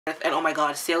And oh my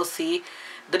god, CLC,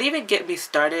 don't even get me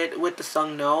started with the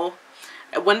song No.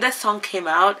 When that song came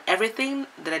out, everything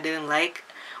that I didn't like,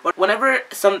 or whenever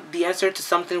the answer to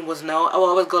something was no, I would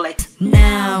always go like,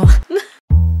 now.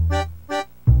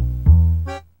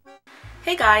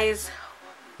 Hey guys,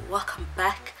 welcome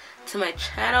back to my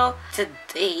channel.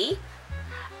 Today,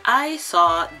 I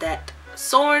saw that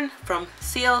Sorn from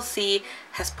CLC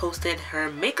has posted her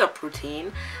makeup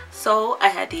routine, so I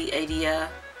had the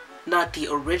idea, not the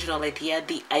original idea,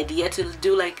 the idea to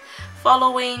do like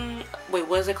following, wait,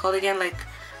 what is it called again? Like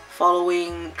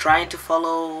trying to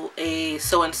follow a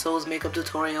so-and-so's makeup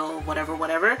tutorial,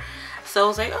 whatever. So I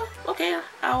was like, oh, okay,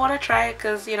 I want to try it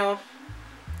because, you know,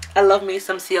 I love me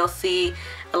some CLC,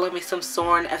 I love me some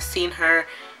Sorn. I've seen her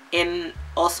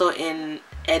also in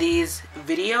Eddie's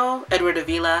video, Edward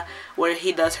Avila, where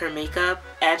he does her makeup,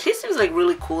 and she seems like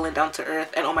really cool and down to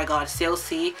earth. And oh my god,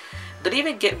 CLC, don't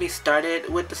even get me started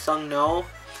with the song No.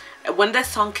 When that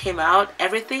song came out,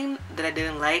 everything that I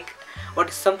didn't like, or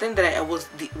something that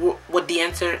the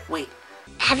answer, wait.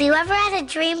 Have you ever had a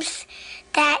dream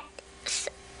that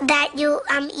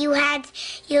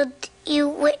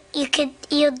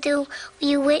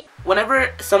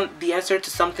Whenever the answer to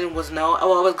something was no, I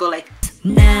will always go like,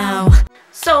 now.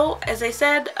 So as I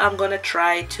said, I'm gonna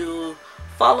try to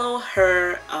follow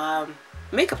her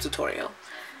makeup tutorial.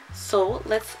 So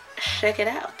let's check it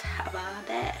out. How about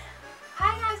that?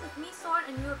 Hi guys, it's me Sorn,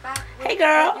 and you're back with Hey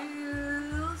girl.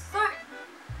 Sorn.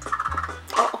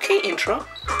 Oh, okay, intro.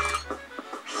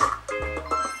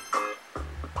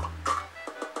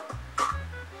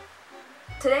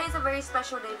 Today is a very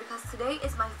special day because today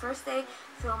is my first day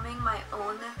filming my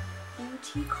own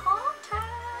beauty content.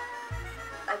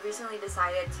 I recently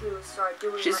decided to start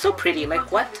doing She's my so own pretty, beauty like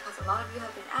content what? Because a lot of you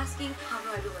have been asking, how do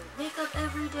I do my makeup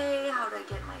every day? How do I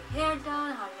get my hair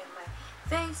done? How do I get my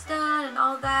face done and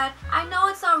all that? I know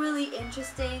it's not really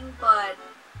interesting, but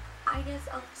I guess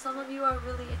some of you are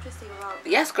really interested about.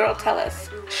 Yes, girl, tell us.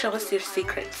 Show us your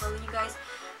secrets. Telling you guys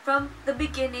from the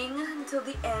beginning until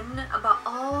the end about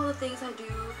all the things I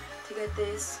do to get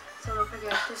this. So don't forget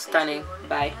to stay Stunning. tuned.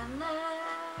 Bye. And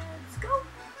let's go.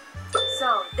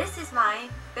 So this is my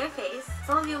bare face.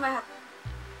 Some of you might have.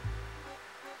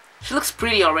 She looks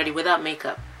pretty already without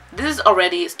makeup. This is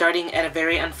already starting at a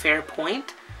very unfair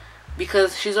point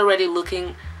because she's already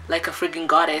looking like a freaking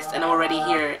goddess, and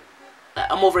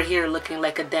I'm over here looking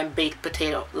like a damn baked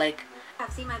potato. Like,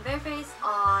 I've seen my bare face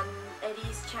on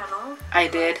Eddie's channel. I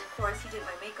did. Of course, he did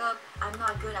my makeup. I'm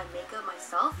not good at makeup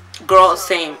myself. Girl, so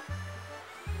same.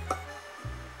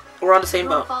 We're on the same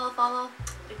boat. Follow.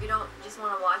 If you don't just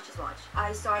want to watch, just watch.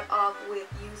 I start off with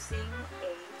using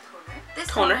a toner. This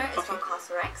toner is from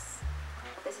Cosrx.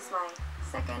 This is my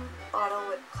second bottle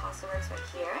with Cosrx right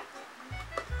here.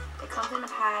 It comes in a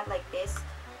pad like this,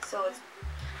 so it's.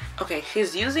 Okay,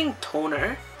 she's using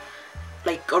toner,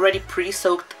 like already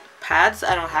pre-soaked pads.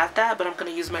 I don't have that, but I'm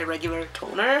gonna use my regular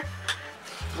toner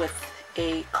with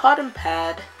a cotton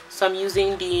pad. So I'm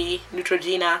using the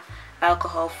Neutrogena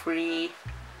alcohol-free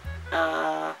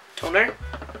toner.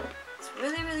 It's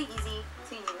really easy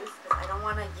to use because I don't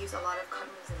want to use a lot of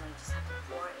cuttings and like just have to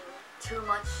pour in too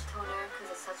much toner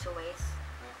because it's such a waste.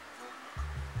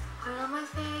 Put it on my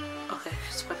face. Okay,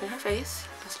 she's wiping her face.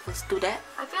 Let's do that.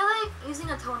 I feel like using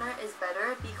a toner is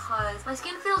better because my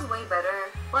skin feels way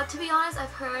better. But to be honest,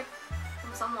 I've heard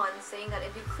from someone saying that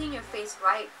if you clean your face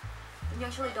right, you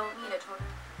actually don't need a toner.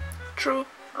 True.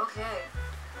 Okay.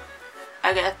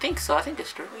 I think so. I think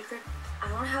it's true. I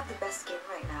don't have the best skin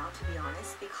right now, to be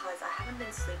honest, because I haven't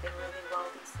been sleeping really well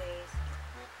these days.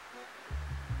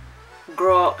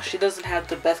 Girl, she doesn't have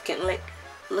the best skin. Like,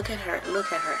 look at her.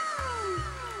 Look at her.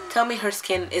 Tell me her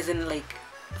skin isn't like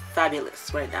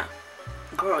fabulous right now.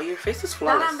 Girl, your face is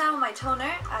flawless. Now that I'm done with my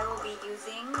toner, I will be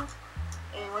using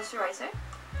a moisturizer.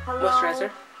 Hello,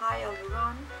 Moisturizer.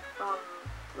 Hyaluron from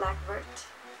Blackbird.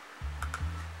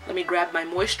 Let me grab my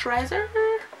moisturizer.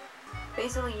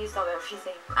 Basically used up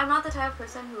everything. I'm not the type of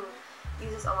person who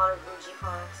uses a lot of bougie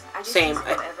products. I just Same. use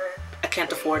whatever I can't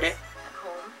afford it. At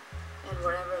home, and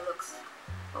whatever looks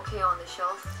okay on the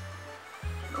shelf.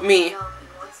 Me.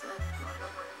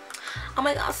 Oh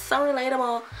my god, so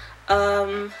relatable.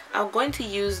 I'm going to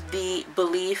use the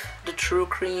Belief the True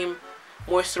Cream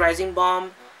Moisturizing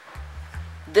Balm.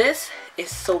 This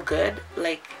is so good.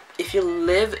 Like, if you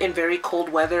live in very cold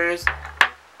weathers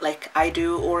like I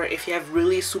do, or if you have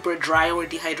really super dry or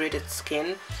dehydrated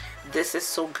skin, this is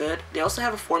so good. They also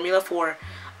have a formula for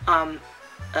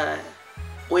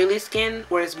oily skin,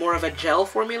 where it's more of a gel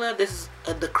formula. This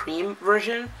is the cream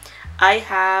version. I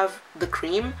have the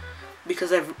cream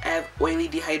because I have oily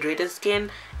dehydrated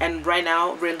skin, and right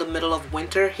now we're in the middle of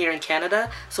winter here in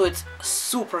Canada, so it's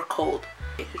super cold.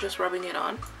 You're just rubbing it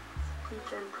on. Be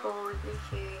gentle with your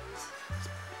shades.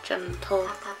 Gentle.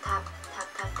 Tap tap tap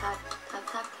tap tap tap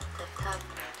tap tap tap tap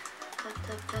tap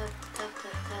tap tap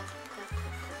tap tap tap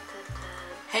tap tap.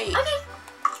 Hey. Okay.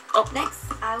 Oh.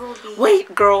 Next, I will be.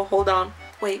 Wait, girl, hold on.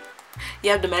 Wait.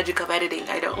 You have the magic of editing.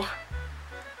 I don't.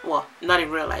 Well, not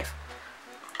in real life.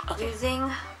 Okay. Using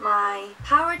my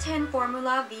Power 10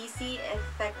 Formula VC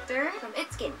Effector from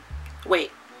It's Skin. Wait.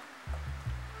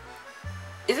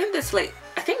 Isn't this like,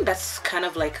 I think that's kind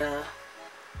of like an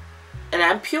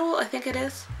ampule, I think it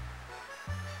is.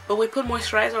 But we put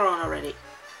moisturizer on already.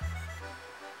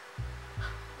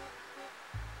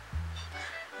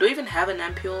 Do we even have an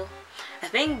ampule? I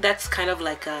think that's kind of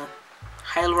like a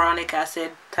hyaluronic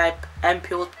acid type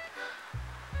ampule.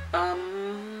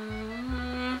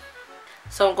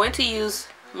 So I'm going to use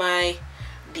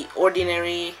the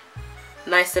ordinary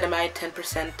niacinamide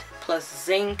 10% plus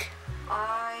zinc.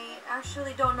 I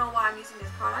actually don't know why I'm using this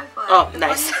product, but oh, the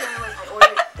nice. funny thing was I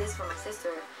ordered this for my sister,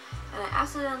 and I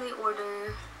accidentally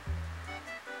ordered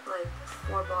like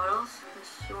 4 bottles, and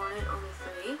she wanted only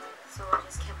 3, so I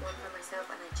just kept one for myself,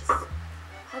 and I just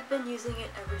have been using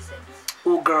it ever since.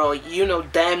 Oh girl, you know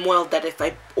damn well that if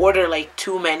I order like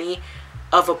too many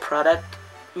of a product,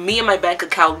 me and my bank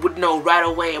account would know right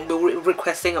away, and we're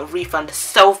requesting a refund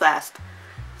so fast.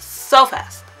 So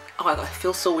fast. Oh my god, it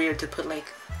feels so weird to put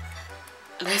like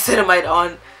niacinamide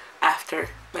on after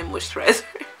my moisturizer.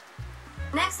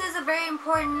 Next is a very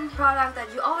important product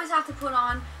that you always have to put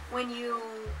on when you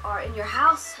are in your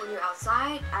house, when you're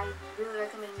outside. I really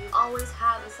recommend you always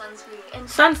have a sunscreen.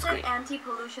 Sunscreen.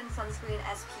 Anti-pollution sunscreen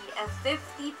SPF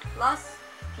 50 plus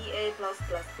PA plus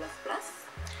plus plus plus.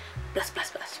 Plus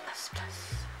plus plus plus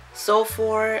plus. So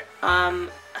for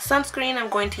sunscreen, I'm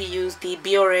going to use the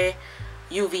Biore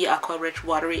UV Aqua Rich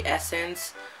Watery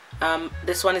Essence.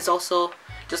 This one is also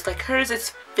just like hers.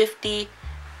 It's 50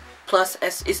 plus,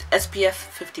 is SPF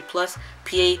 50 plus,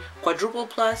 PA quadruple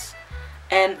plus.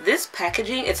 And this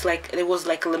packaging, it was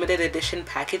like a limited edition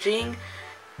packaging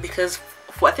because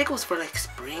I think it was for like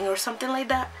spring or something like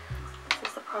that. This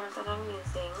is the product that I'm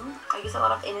using. I use a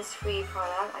lot of Innisfree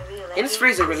product. I really like Innisfree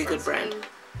it. is a really good brand.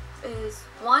 Is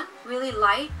 1, really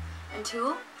light, and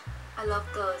 2, I love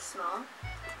the smell.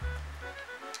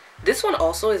 This one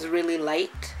also is really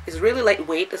light. It's really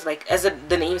lightweight. It's like, as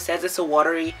the name says, it's a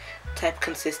watery type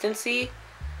consistency,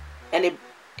 and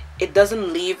it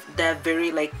doesn't leave that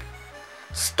very like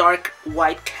stark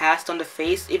white cast on the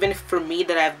face. Even if for me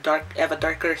that I have a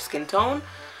darker skin tone,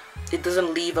 it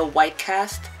doesn't leave a white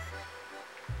cast.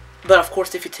 But of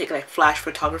course, if you take like flash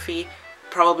photography,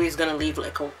 probably it's gonna leave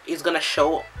like it's gonna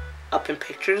show up in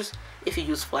pictures if you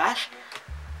use flash.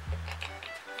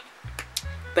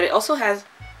 But it also has,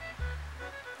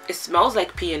 it smells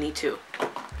like peony too.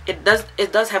 It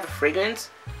does have a fragrance.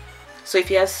 So if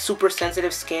you have super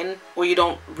sensitive skin or you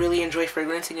don't really enjoy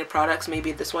fragrance in your products,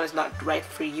 maybe this one is not right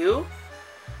for you.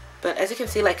 But as you can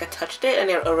see, like I touched it and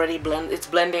it already it's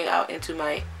blending out into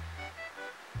my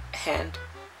hand.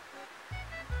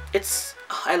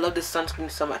 I love this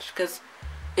sunscreen so much because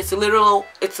it's literal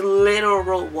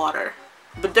water.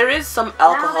 But there is some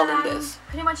alcohol in this. I'm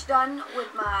pretty much done with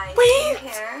my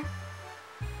skincare.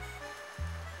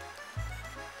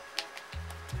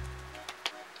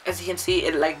 As you can see,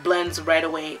 it like blends right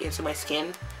away into my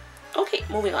skin. Okay,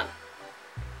 moving on.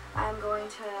 I'm going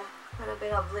to put a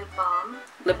bit of lip balm.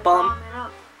 Lip balm. It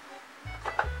up.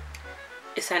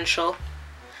 Essential.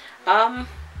 I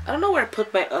don't know where I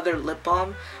put my other lip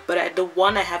balm, but the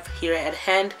one I have here at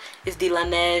hand is the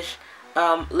Laneige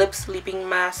Lip Sleeping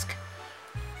Mask.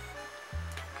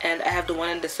 And I have the one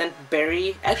in the scent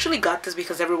Berry. I actually got this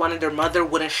because everyone and their mother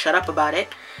wouldn't shut up about it.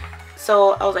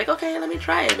 So I was like, okay, let me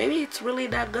try it. Maybe it's really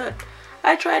that good.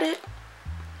 I tried it.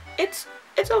 It's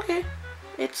okay.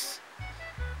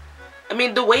 I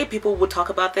mean, the way people would talk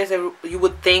about this, you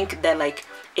would think that like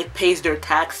it pays their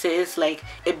taxes, like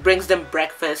it brings them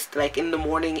breakfast like in the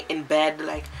morning in bed,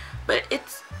 like, but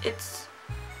it's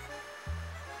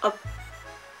a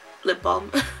lip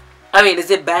balm. I mean,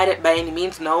 is it bad by any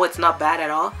means? No, it's not bad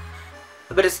at all.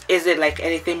 But is it like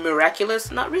anything miraculous?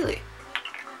 Not really.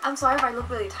 I'm sorry if I look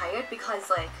really tired because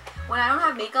like when I don't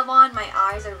have makeup on, my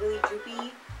eyes are really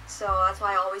droopy. So that's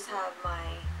why I always have my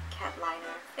cat liner.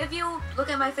 If you look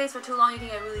at my face for too long, you can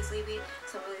get really sleepy.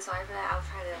 So I'm really sorry for that. I'll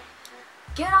try to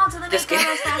get on to the makeup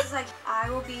as fast as I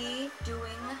will be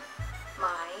doing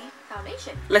my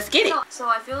foundation. Let's get it. So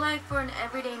I feel like for an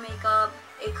everyday makeup,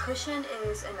 a cushion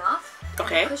is enough.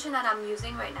 Okay. And the cushion that I'm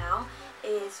using right now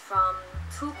is from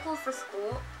Too Cool for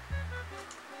School.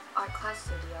 art class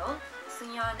studio.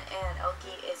 Sunyeon and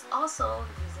Elki is also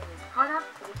using this product.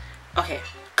 Okay,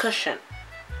 cushion.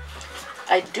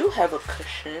 I do have a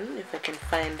cushion if I can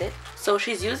find it. So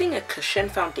she's using a cushion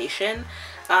foundation.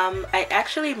 I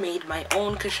actually made my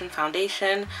own cushion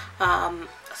foundation.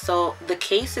 So the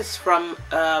case is from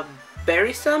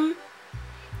Berrysome,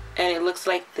 and it looks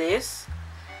like this.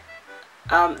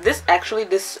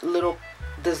 This little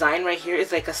design right here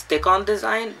is like a stick-on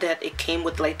design that it came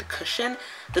with like the cushion.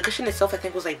 The cushion itself I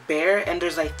think was like bare, and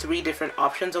there's like 3 different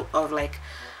options of like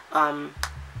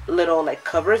little like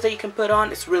covers that you can put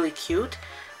on. It's really cute,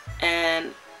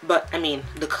 but I mean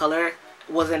the color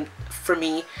wasn't for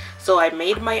me, so I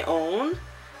made my own,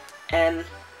 and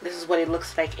this is what it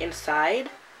looks like inside.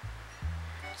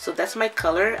 So that's my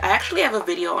color. I actually have a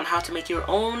video on how to make your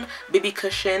own BB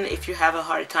cushion if you have a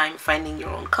hard time finding your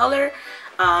own color.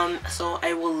 So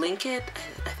I will link it.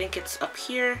 I think it's up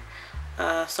here,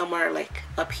 somewhere like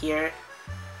up here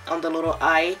on the little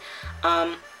eye.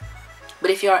 But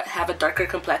if you have a darker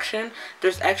complexion,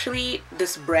 there's actually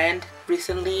this brand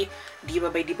recently,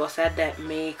 Diva by Dibosad, that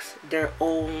makes their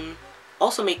own,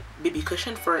 also make BB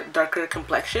cushion for darker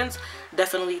complexions.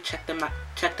 Definitely check them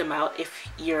out if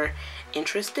you're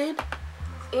interested.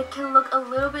 It can look a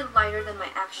little bit lighter than my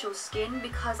actual skin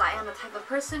because I am the type of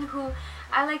person who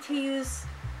I like to use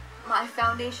my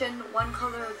foundation one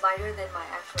color lighter than my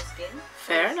actual skin.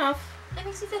 Fair enough. It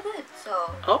makes me feel good.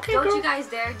 So okay, don't girl. You guys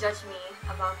dare judge me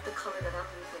about the color that I'm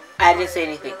using. I didn't say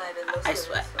anything. I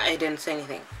swear, I didn't say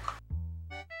anything.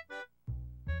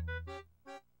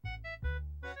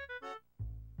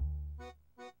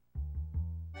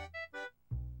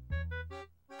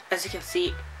 As you can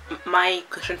see, my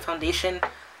cushion foundation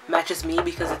matches me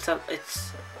because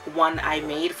it's one I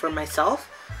made for myself.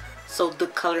 So the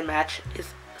color match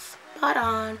is spot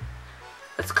on.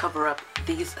 Let's cover up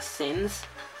these sins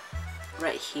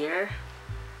right here.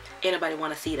 Ain't nobody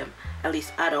want to see them. At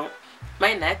least I don't.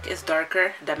 My neck is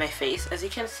darker than my face, as you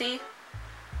can see.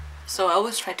 So I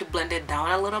always try to blend it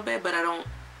down a little bit, but I don't.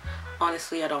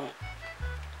 Honestly, I don't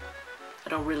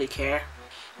really care.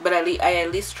 But I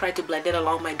at least try to blend it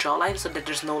along my jawline so that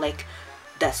there's no like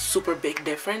that super big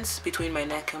difference between my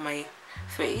neck and my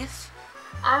face.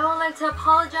 I would like to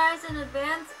apologize in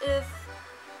advance if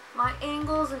my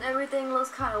angles and everything looks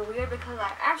kind of weird because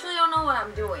I actually don't know what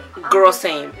I'm doing. Girl,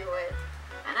 same.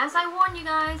 And as I warned you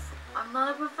guys, I'm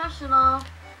not a professional.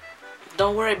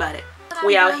 Don't worry about it.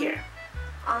 We out here.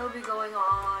 I will be going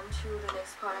on to the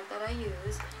next product that I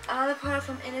use. Another product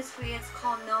from Innisfree. It's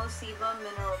called No Sebum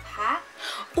Mineral Pack.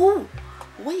 Ooh,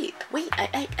 wait.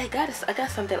 I got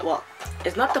something. Well,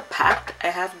 it's not the pack. I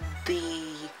have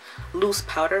the loose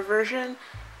powder version.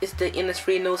 It's the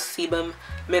Innisfree No Sebum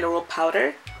Mineral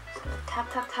Powder. So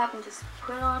tap and just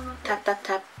put it on.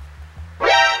 Tap.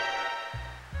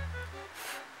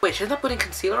 Wait, she's not putting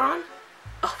concealer on?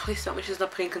 Oh, please tell me she's not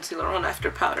putting concealer on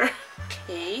after powder.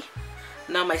 Okay.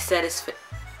 Now my face.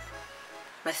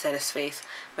 My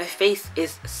face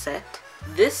is set.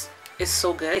 This is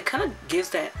so good. It kind of gives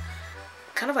that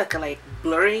kind of like a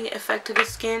blurring effect to the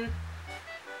skin.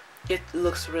 It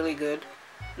looks really good.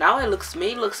 Now it looks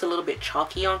a little bit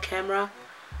chalky on camera,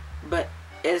 but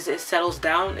as it settles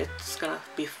down, it's gonna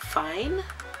be fine.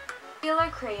 Concealer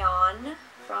crayon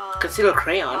from Concealer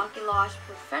crayon. Maquillage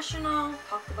Professional.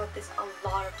 Talked about this a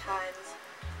lot of times.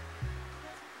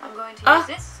 I'm going to use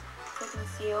this to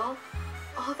conceal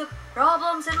all the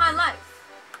problems in my life.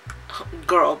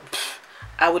 Girl,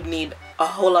 I would need a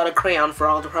whole lot of crayon for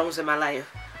all the problems in my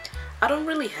life. I don't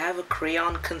really have a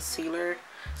crayon concealer,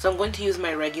 so I'm going to use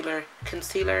my regular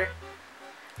concealer.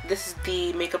 This is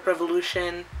the Makeup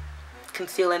Revolution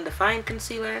Conceal and Define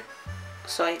Concealer.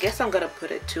 So I guess I'm gonna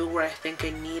put it to where I think I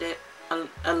need it a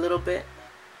little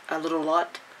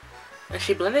lot. And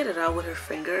she blended it out with her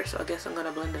finger, so I guess I'm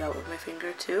gonna blend it out with my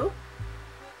finger too.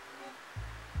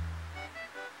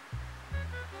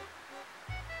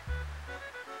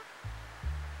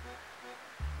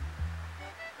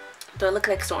 Do I look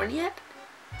like Sorn yet?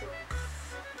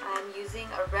 I'm using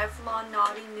a Revlon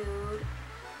Naughty Nude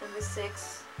number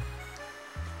 6.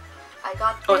 I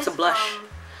got this. Oh, it's a blush.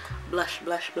 Blush.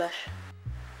 My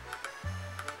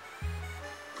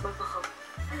mom.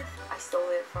 I stole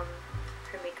it from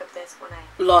her makeup desk when I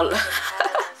lol. had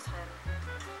it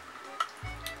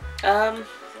last time.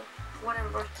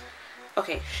 Whatever.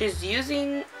 Okay, she's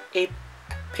using a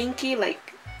pinky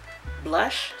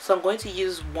blush, so I'm going to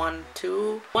use one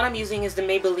I'm using is the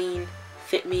Maybelline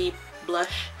Fit Me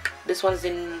blush. This one's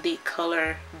in the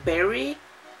color Berry,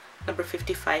 number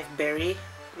 55 Berry.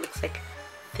 Looks like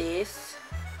this.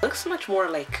 Looks much more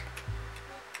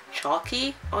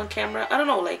chalky on camera. I don't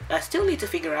know, I still need to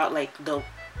figure out the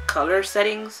color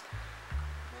settings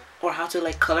or how to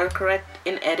like color correct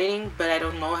in editing, but I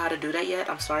don't know how to do that yet.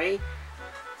 I'm sorry.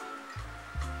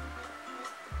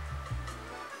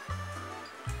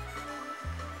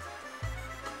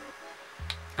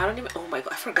 I don't even, oh my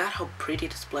god, I forgot how pretty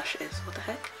this blush is. What the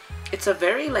heck? It's a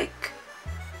very like,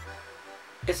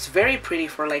 it's very pretty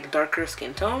for like darker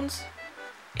skin tones.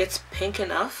 It's pink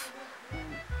enough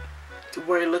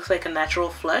where it looks like a natural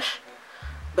flush,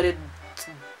 but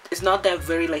it's not that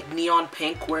very like neon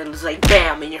pink where it's like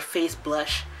bam in your face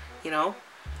blush, you know?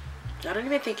 I don't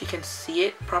even think you can see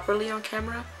it properly on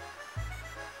camera,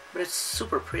 but it's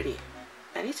super pretty.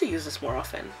 I need to use this more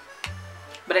often.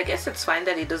 But I guess it's fine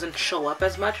that it doesn't show up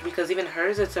as much because even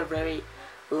hers, it's a very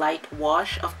light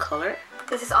wash of color.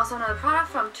 This is also another product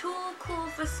from Too Cool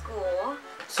for School.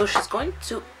 So she's going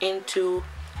into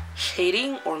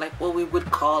shading, or like what we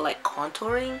would call like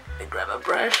contouring. I grab a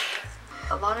brush.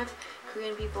 A lot of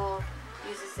Korean people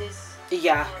uses this.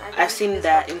 Yeah, I've seen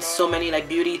that in so many like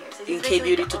beauty, in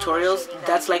K-beauty tutorials.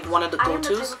 That's like one of the go-tos. I am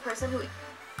the type of person who,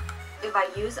 if I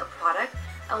use a product,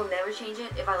 I will never change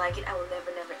it. If I like it, I will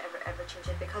never, never, ever, ever change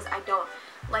it because I don't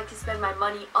like to spend my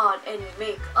money on any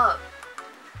makeup.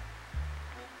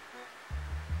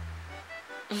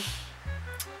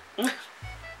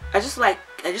 I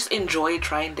just enjoy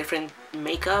trying different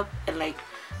makeup and like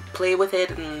play with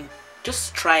it and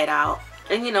just try it out.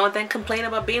 And you know, then complain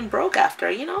about being broke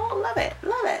after, you know, love it,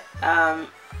 love it.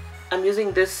 I'm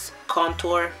using this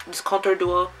contour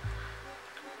duo.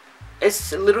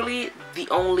 It's literally the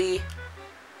only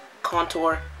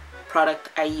contour product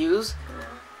I use.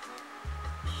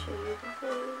 Shade my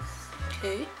face.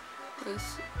 Okay,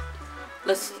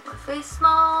 let's make my face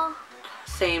small.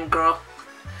 Same girl.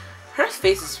 Her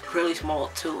face is really small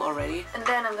too already. And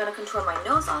then I'm gonna contour my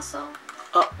nose also.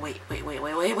 Oh wait.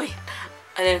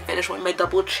 I didn't finish with my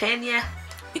double chin yet.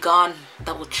 Be gone,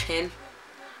 double chin.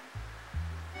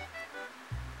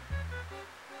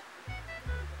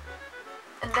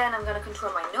 And then I'm gonna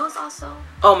contour my nose also.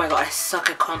 Oh my god, I suck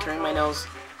at contouring my nose.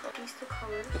 These two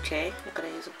colors. Okay, I'm gonna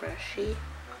use a brushy.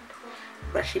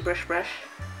 Brush.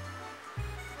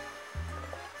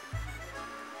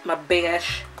 My big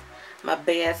ass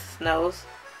nose.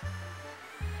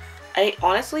 I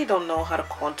honestly don't know how to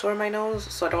contour my nose,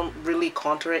 so I don't really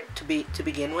contour it to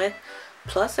begin with.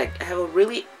 Plus, I have a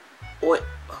really oh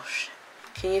shit.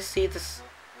 Can you see this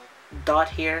dot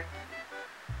here?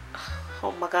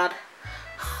 Oh my god.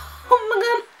 Oh my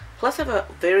god. Plus, I have a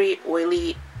very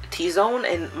oily T-zone,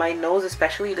 and my nose,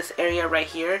 especially this area right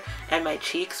here, and my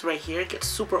cheeks right here, get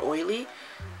super oily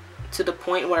to the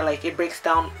point where like it breaks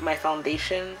down my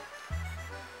foundation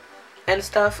and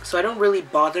stuff. So I don't really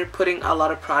bother putting a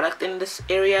lot of product in this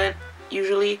area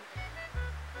usually,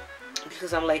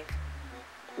 because I'm like,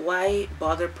 why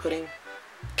bother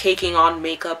caking on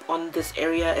makeup on this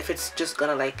area if it's just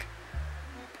gonna like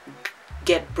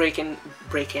get broken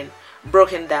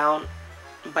down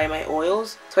by my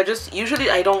oils. So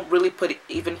I don't really put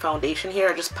even foundation here,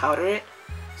 I just powder it.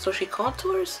 So she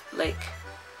contours like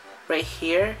right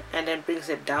here and then brings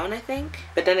it down, I think.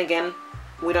 But then again,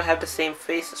 we don't have the same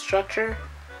face structure.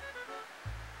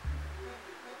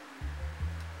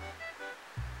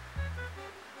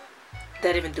 Did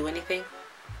that even do anything?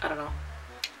 I don't know.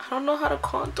 I don't know how to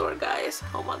contour, guys.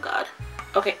 Oh my god.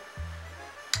 Okay,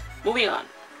 moving on.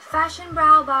 Fashion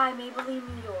Brow by Maybelline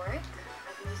New York.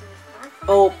 I've been using this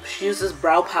for oh, she uses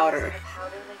brow powder.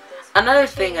 Another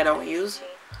thing I don't use.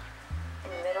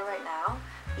 In the middle right now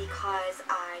because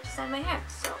I just dyed my hair,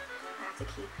 so I have to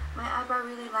keep my eyebrow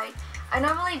really light. I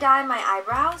normally dye my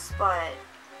eyebrows, but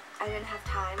I didn't have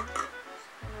time. I'm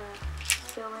gonna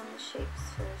fill in the shapes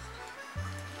first.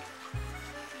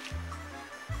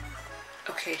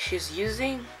 Okay, she's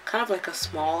using kind of like a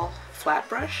small flat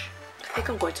brush. I think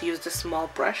I'm going to use this small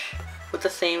brush with the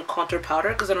same contour powder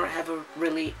because I don't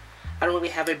really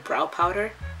have a brow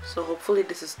powder. So hopefully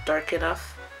this is dark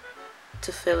enough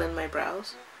to fill in my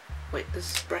brows. Wait,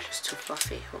 this brush is too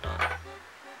fluffy. Hold on.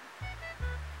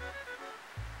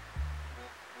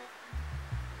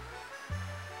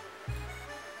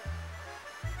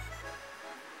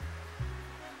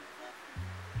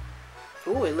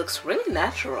 Ooh, it looks really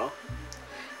natural.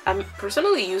 I'm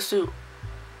personally used to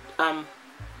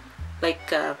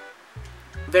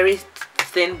very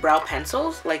thin brow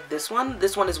pencils like this one.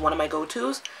 This one is one of my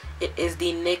go-tos. It is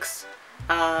the NYX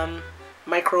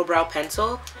micro brow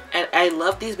pencil, and I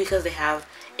love these because they have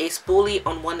a spoolie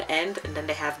on one end and then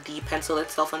they have the pencil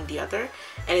itself on the other,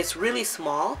 and it's really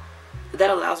small.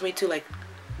 That allows me to like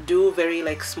do very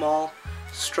like small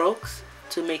strokes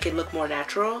to make it look more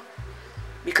natural,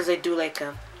 because I do like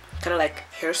kind of like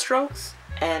hair strokes,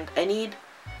 and I need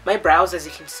My brows, as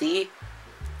you can see,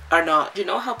 are not. You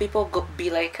know how people be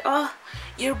like, oh,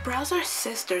 your brows are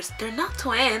sisters, they're not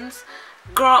twins.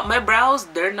 Girl, my brows,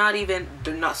 they're not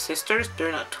sisters,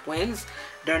 they're not twins,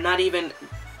 they're not even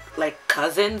like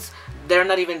cousins, they're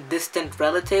not even distant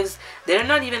relatives, they're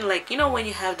not even like, you know, when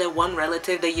you have that one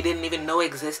relative that you didn't even know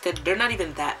existed, they're not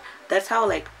even that. That's how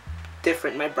like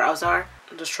different my brows are.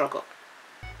 The struggle.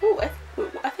 Ooh,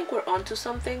 I think we're onto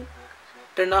something.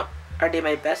 They're not. Are they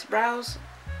my best brows?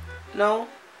 No,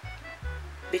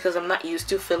 because I'm not used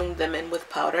to filling them in with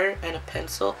powder and a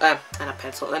pencil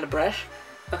and a brush.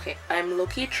 Okay, I'm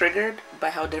low-key triggered by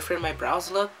how different my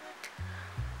brows look,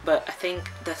 but I think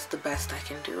that's the best I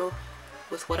can do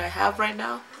with what I have right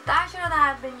now. The eyeshadow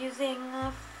that I've been using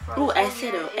for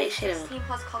eyeshadow. 16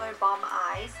 Plus Color Bomb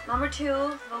Eyes. Number 2,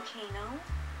 Volcano.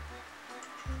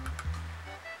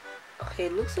 Okay,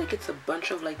 it looks like it's a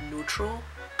bunch of like neutral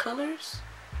colors.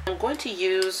 I'm going to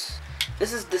use,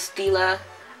 this is the Stila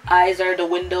Eyes Are the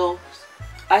Window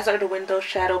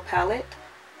Shadow Palette,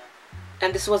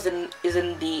 and this is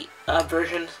in the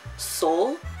version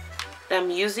Soul. I'm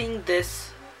using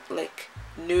this like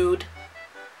nude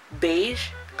beige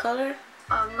color.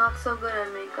 I'm not so good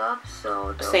at makeup,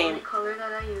 so the only color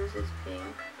that I use is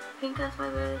pink. Pink as my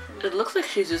base. It looks like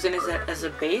she's using it as a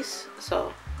base,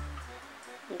 so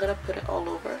I'm gonna put it all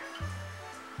over.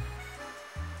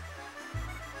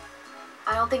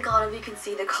 I don't think a lot of you can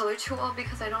see the color too well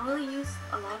because I don't really use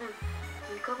a lot of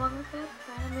makeup on the face,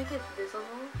 trying to make it visible.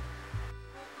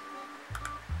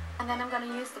 And then I'm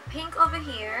gonna use the pink over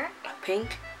here.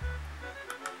 Pink?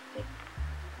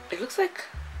 It looks like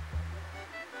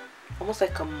almost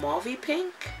like a mauvey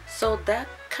pink. So that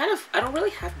kind of, I don't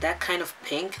really have that kind of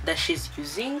pink that she's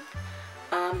using.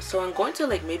 So I'm going to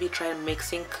like maybe try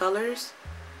mixing colors.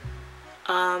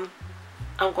 I'm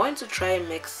going to try and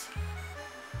mix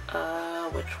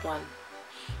which one?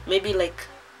 Maybe like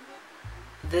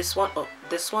this one. Oh,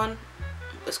 this one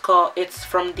is called, it's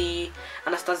from the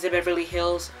Anastasia Beverly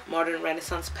Hills Modern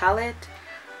Renaissance palette,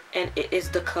 and it is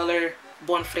the color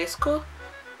Buon Fresco.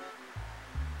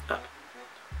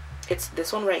 It's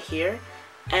this one right here,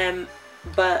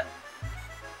 but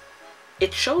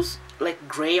it shows like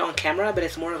gray on camera, but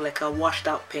it's more of like a washed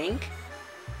out pink.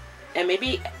 And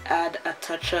maybe add a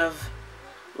touch of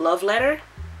Love Letter,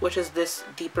 which is this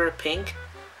deeper pink,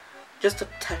 just a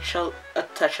touch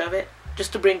of it,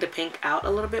 just to bring the pink out a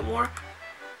little bit more.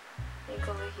 Pink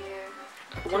over here.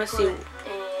 I want to see in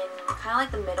kind of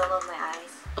like the middle of my eyes.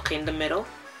 Okay, in the middle.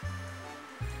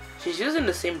 She's using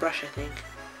the same brush, I think.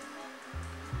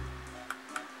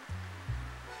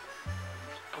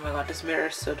 Oh my god, this mirror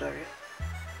is so dirty.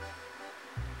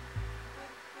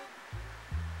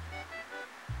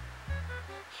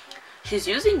 She's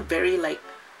using very like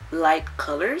light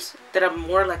colors that are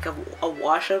more like a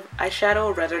wash of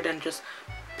eyeshadow rather than just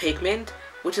pigment,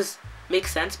 which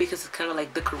makes sense because it's kind of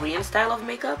like the Korean style of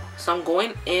makeup. So I'm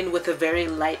going in with a very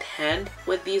light hand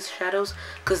with these shadows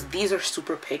because these are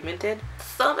super pigmented.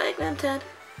 So pigmented.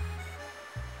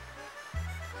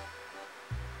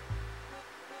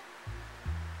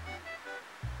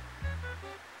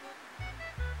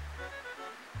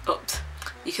 Oops.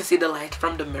 You can see the light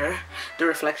from the mirror, the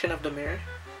reflection of the mirror.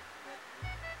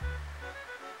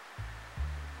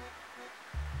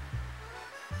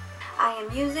 I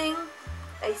am using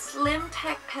a Slim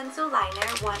Tech pencil liner,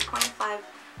 1.5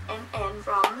 mm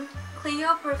from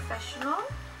Clio Professional.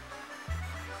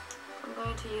 I'm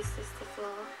going to use this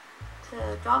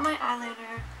to draw my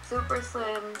eyeliner, super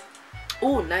slim.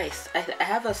 Oh, nice. I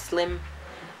have a slim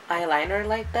eyeliner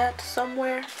like that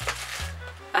somewhere.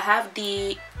 I have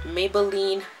the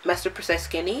Maybelline Master Precise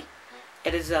Skinny.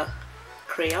 It is a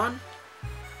crayon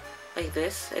like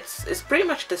this. It's pretty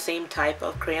much the same type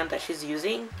of crayon that she's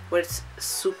using, where it's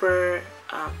super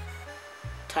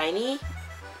tiny.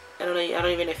 I don't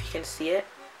even know if you can see it.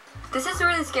 This is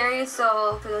really scary,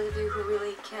 so for those of you who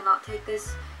really cannot take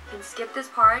this, you can skip this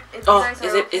part. If oh, you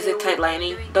guys is it tight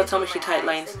lining? Don't tell me she tight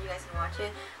lines. Then you guys can watch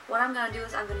it. What I'm gonna do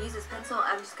is I'm gonna use this pencil.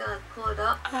 I'm just gonna pull it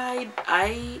up.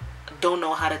 I don't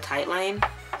know how to tight line,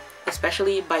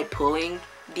 especially by pulling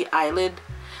the eyelid.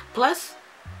 Plus,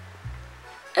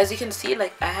 as you can see,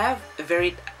 like I have a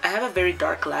very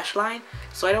dark lash line,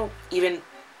 so I don't even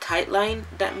tight line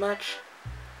that much.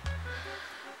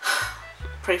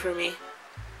 Pray for me.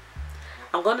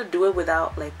 I'm gonna do it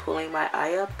without like pulling my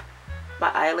eyelid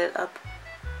up.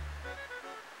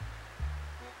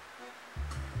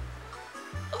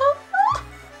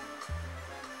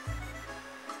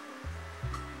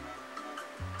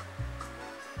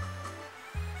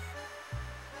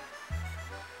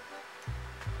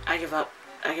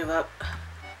 I give up.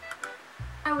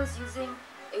 I was using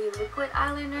a liquid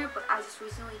eyeliner, but I just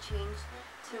recently changed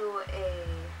to a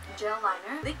gel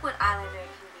liner. Liquid eyeliner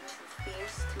can be too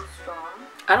fierce, too strong.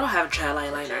 I don't have gel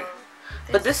eyeliner.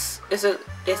 But this is a,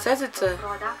 it says it's a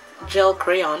gel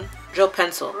crayon, gel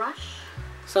pencil. Brush.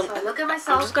 So I look at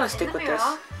myself I'm just gonna stick with this.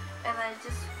 And I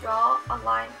just draw a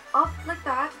line up like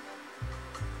that.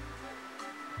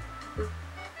 And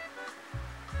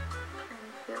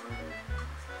fill it in.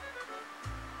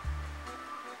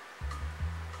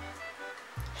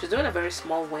 She's doing a very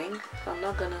small wing, so I'm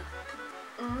not gonna...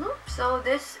 So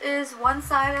this is one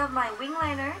side of my wing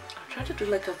liner. I'm trying to do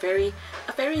like a very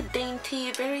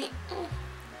dainty,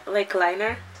 like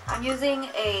liner. I'm using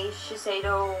a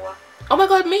Shiseido. Oh my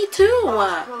god, me too!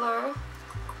 Color.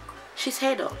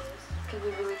 Shiseido. It can be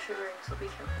really triggering, so be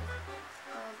careful.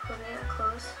 I put it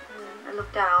close, and then I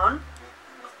look down.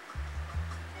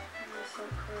 And I start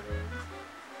curving.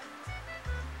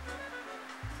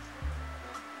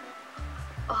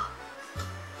 Oh.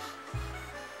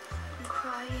 I'm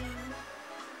crying.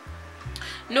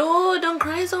 No, don't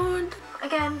cry, Sorn.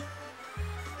 Again.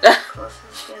 Close to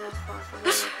the skin as possible.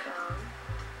 Look down.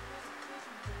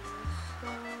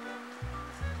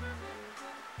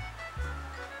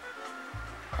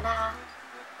 Ta-da!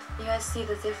 You guys see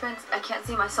the difference? I can't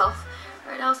see myself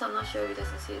right now, so I'm not sure if you guys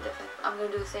can see the difference. I'm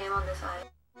gonna do the same on this side.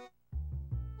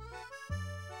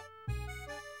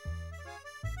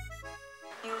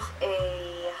 Use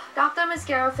a Dr.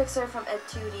 Mascara Fixer from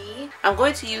Etude. I'm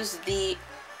going to use the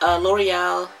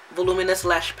L'Oreal Voluminous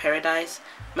Lash Paradise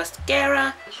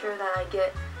mascara. Make sure that I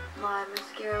get my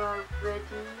mascara ready.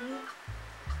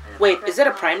 Wait, is it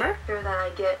a primer? Make sure that I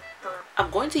get. I'm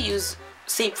going to use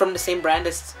from the same brand.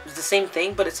 It's the same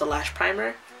thing, but it's a lash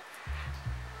primer.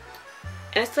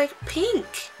 And it's like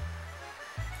pink.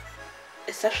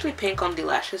 It's actually pink on the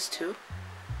lashes too.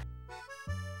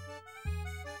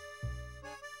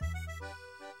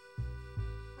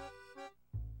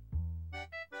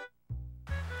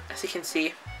 As you can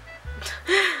see.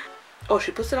 Oh,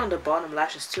 she puts it on the bottom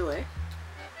lashes too, eh?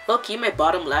 Look-key, my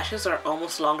bottom lashes are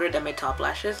almost longer than my top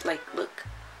lashes. Like, look.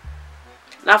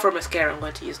 Now for mascara, I'm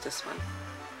going to use this one.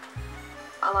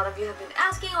 A lot of you have been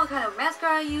asking what kind of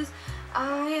mascara I use.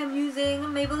 I am using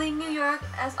Maybelline New York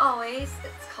as always.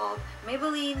 It's called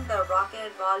Maybelline The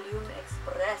Rocket Volume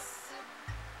Express.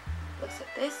 Looks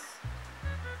like this.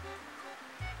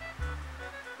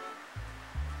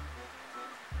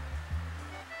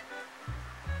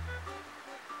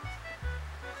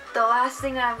 The last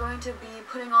thing that I'm going to be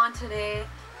putting on today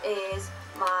is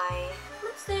my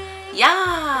lipstick.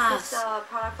 Yes! This is a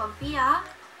product from Pia.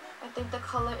 I think the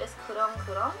color is Kurong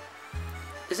Kurong.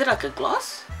 Is it like a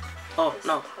gloss? Oh,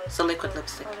 no. It's a liquid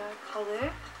lipstick. Color.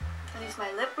 I use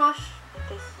my lip brush like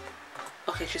this.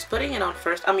 Okay, she's putting it on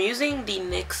first. I'm using the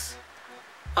NYX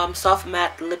Soft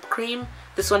Matte Lip Cream.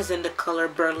 This one's in the color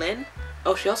Berlin.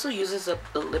 Oh, she also uses a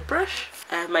lip brush.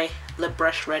 I have my lip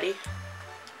brush ready.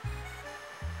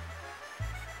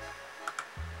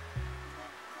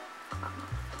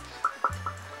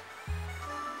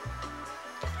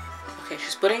 Okay,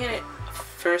 she's putting it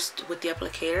first with the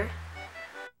applicator.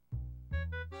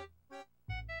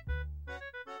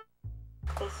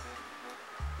 This.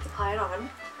 Apply it on.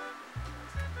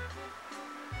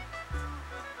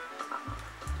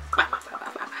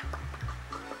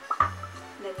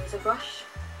 Then use a brush.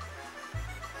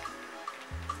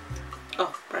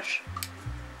 Oh, brush.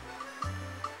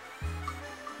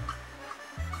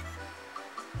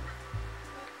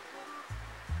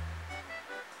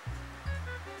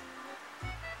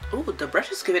 Ooh, the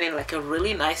brush is giving it like a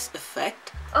really nice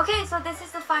effect. Okay, so this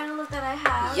is the final look that I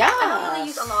have. Yes. I don't really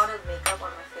use a lot of makeup on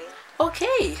my face.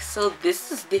 Okay, so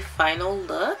this is the final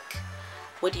look.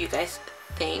 What do you guys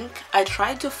think? I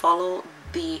tried to follow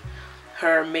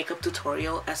her makeup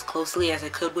tutorial as closely as I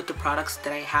could with the products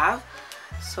that I have.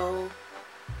 So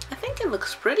I think it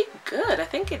looks pretty good. I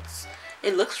think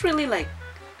it looks really like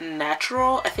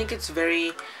natural. I think it's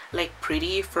very like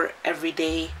pretty for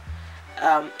everyday.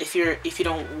 If you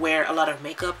don't wear a lot of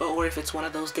makeup, or if it's one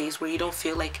of those days where you don't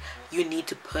feel like you need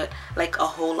to put like a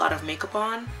whole lot of makeup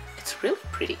on, it's really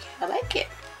pretty. I like it.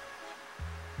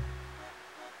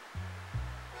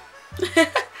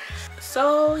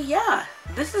 So yeah,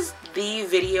 this is the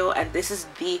video and this is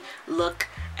the look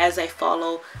as I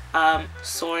follow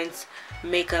Sorn's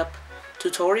makeup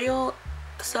tutorial.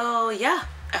 So yeah,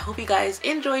 I hope you guys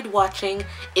enjoyed watching.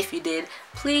 If you did,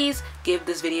 please give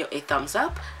this video a thumbs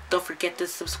up. Don't forget to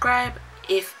subscribe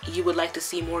if you would like to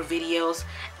see more videos.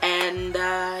 And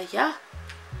yeah,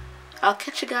 I'll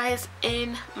catch you guys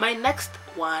in my next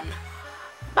one.